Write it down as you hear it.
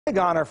Big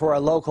honor for a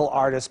local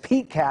artist.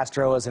 Pete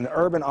Castro is an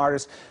urban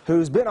artist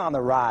who's been on the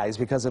rise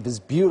because of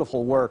his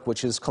beautiful work,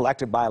 which is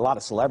collected by a lot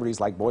of celebrities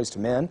like Boyz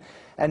II Men.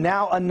 And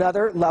now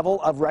another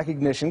level of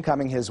recognition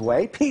coming his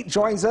way. Pete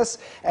joins us,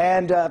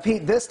 and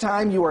Pete, this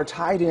time you are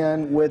tied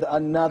in with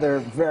another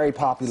very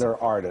popular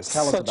artist.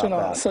 Tell us about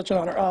that. Such an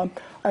honor.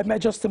 I've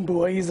met Justin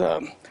Bua. He's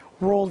a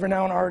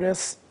world-renowned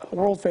artist,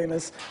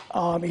 world-famous.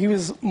 He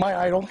was my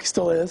idol. He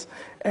still is.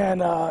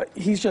 And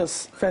he's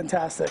just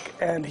fantastic.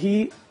 And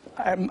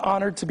I'm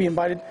honored to be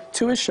invited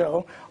to his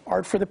show,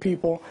 Art for the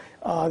People,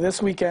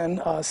 this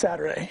weekend,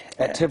 Saturday.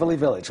 At Tivoli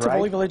Village, right?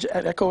 Tivoli Village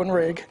at Echo and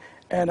Rig.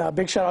 And a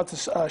big shout out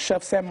to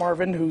Chef Sam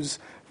Marvin, who's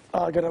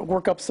going to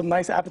work up some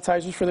nice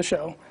appetizers for the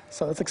show.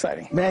 So that's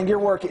exciting. Man, your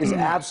work is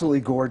absolutely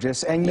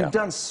gorgeous, and you've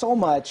done so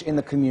much in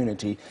the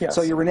community. Yes.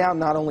 So you're renowned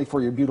not only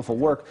for your beautiful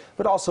work,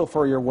 but also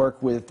for your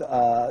work with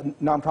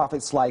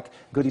nonprofits like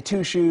Goody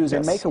Two Shoes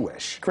and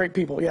Make-A-Wish. Great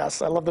people,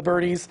 yes. I love the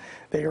Birdies.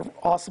 They are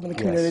awesome in the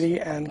community.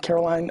 And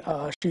Caroline,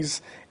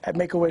 she's at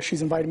Make-A-Wish.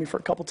 She's invited me for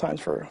a couple times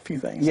for a few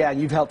things. Yeah,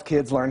 you've helped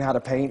kids learn how to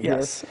paint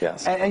here.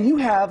 Yes. And you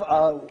have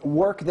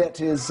work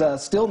that is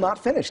still not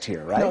finished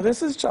here, right? No,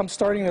 I'm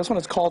starting this one.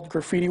 It's called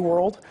Graffiti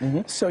World.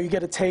 So you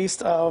get a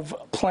taste of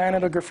planet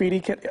of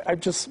graffiti.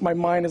 My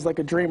mind is like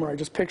a dreamer. I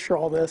just picture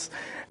all this,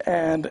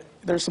 and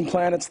there's some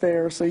planets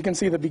there, so you can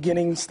see the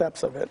beginning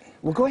steps of it.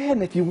 Well, go ahead,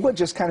 and if you would,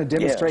 just kind of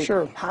demonstrate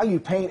how you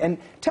paint, and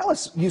tell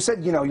us, you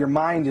said, your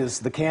mind is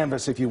the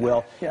canvas, if you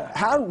will.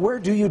 Yeah. Where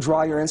do you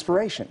draw your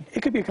inspiration?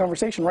 It could be a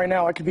conversation. Right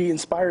now, I could be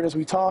inspired as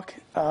we talk.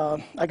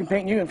 I can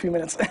paint you in a few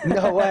minutes.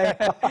 No way.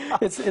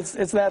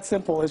 It's that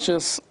simple. It's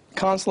just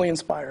constantly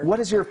inspired.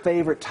 What is your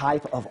favorite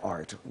type of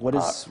art? What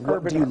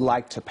do you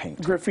like to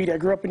paint? Graffiti. I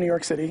grew up in New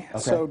York City,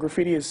 so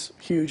graffiti is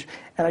huge.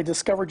 And I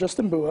discovered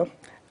Justin Bua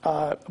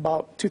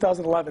about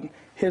 2011.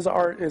 His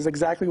art is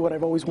exactly what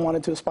I've always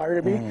wanted to aspire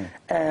to be,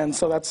 and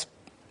so that's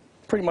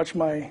pretty much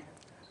my...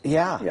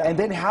 Yeah. And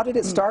then how did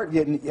it start?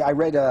 I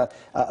read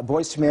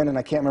Boyz II Men, and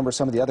I can't remember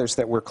some of the others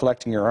that were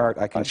collecting your art.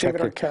 I can check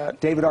David Arquette.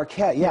 David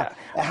Arquette, yeah.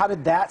 How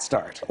did that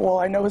start? Well,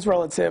 I know his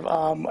relative.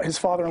 His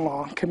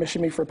father-in-law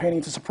commissioned me for a painting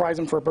to surprise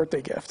him for a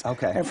birthday gift.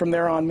 Okay. And from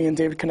there on, me and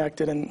David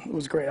connected, and it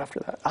was great after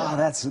that. Oh,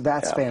 that's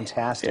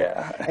fantastic.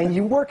 Yeah. And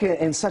you work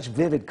in such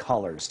vivid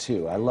colors,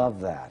 too. I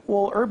love that.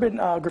 Well, urban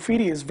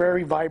graffiti is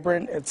very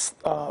vibrant.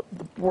 The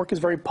work is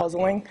very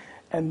puzzling,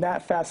 and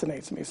that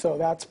fascinates me. So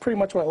that's pretty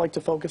much what I like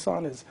to focus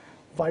on is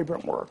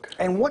vibrant work.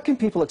 And what can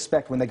people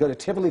expect when they go to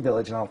Tivoli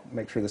Village? And I'll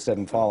make sure this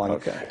doesn't fall on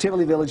you.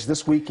 Tivoli Village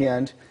this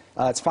weekend.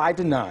 It's 5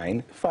 to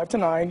 9. 5 to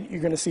 9.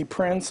 You're going to see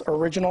prints,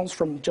 originals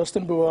from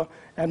Justin Bua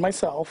and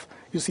myself.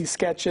 You'll see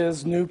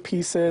sketches, new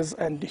pieces,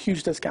 and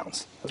huge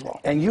discounts as well.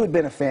 And you had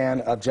been a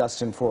fan of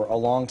Justin for a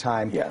long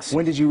time. Yes.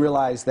 When did you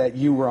realize that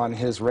you were on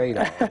his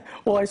radar?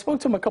 Well, I spoke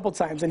to him a couple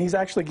times, and he's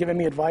actually given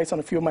me advice on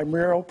a few of my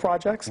mural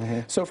projects.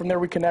 So from there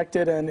we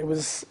connected, and it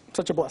was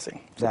such a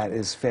blessing. That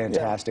is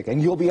fantastic.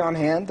 And you'll be on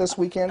hand this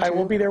weekend, too? I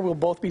will be there. We'll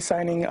both be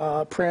signing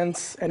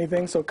prints,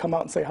 anything, so come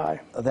out and say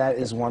hi. That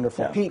is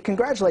wonderful. Pete,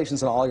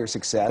 congratulations on all your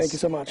success. Thank you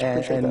so much.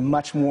 And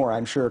much more,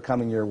 I'm sure,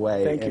 coming your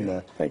way in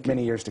the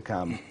many years to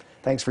come.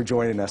 Thanks for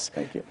joining us.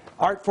 Thank you.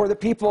 Art for the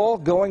People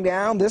going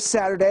down this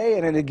Saturday,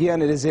 and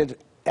again, it is at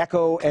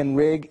Echo and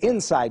Rig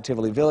inside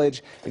Tivoli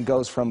Village. It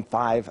goes from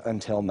 5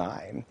 until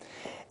 9.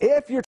 If you're